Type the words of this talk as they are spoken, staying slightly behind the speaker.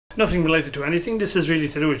Nothing related to anything. This is really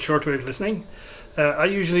to do with shortwave listening. I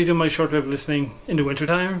usually do my shortwave listening in the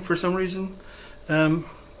wintertime for some reason.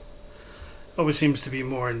 Always seems to be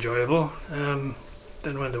more enjoyable than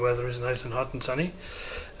when the weather is nice and hot and sunny.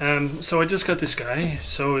 So I just got this guy.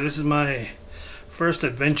 So this is my first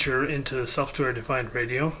adventure into software-defined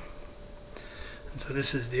radio. And so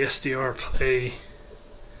this is the SDR Play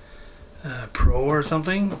Pro or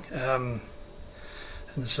something. And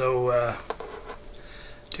so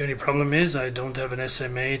the only problem is I don't have an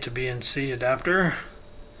SMA to BNC adapter,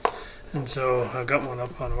 and so I got one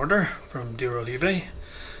up on order from dear old eBay,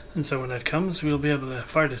 and so when that comes we'll be able to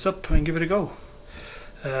fire this up and give it a go.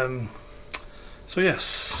 So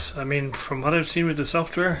yes, I mean, from what I've seen with the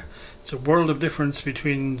software, it's a world of difference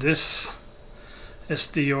between this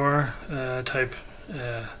SDR type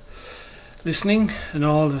listening and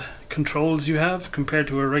all the controls you have compared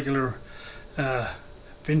to a regular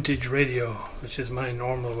vintage radio, which is my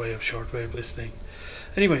normal way of shortwave listening.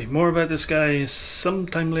 Anyway, more about this guy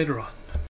sometime later on.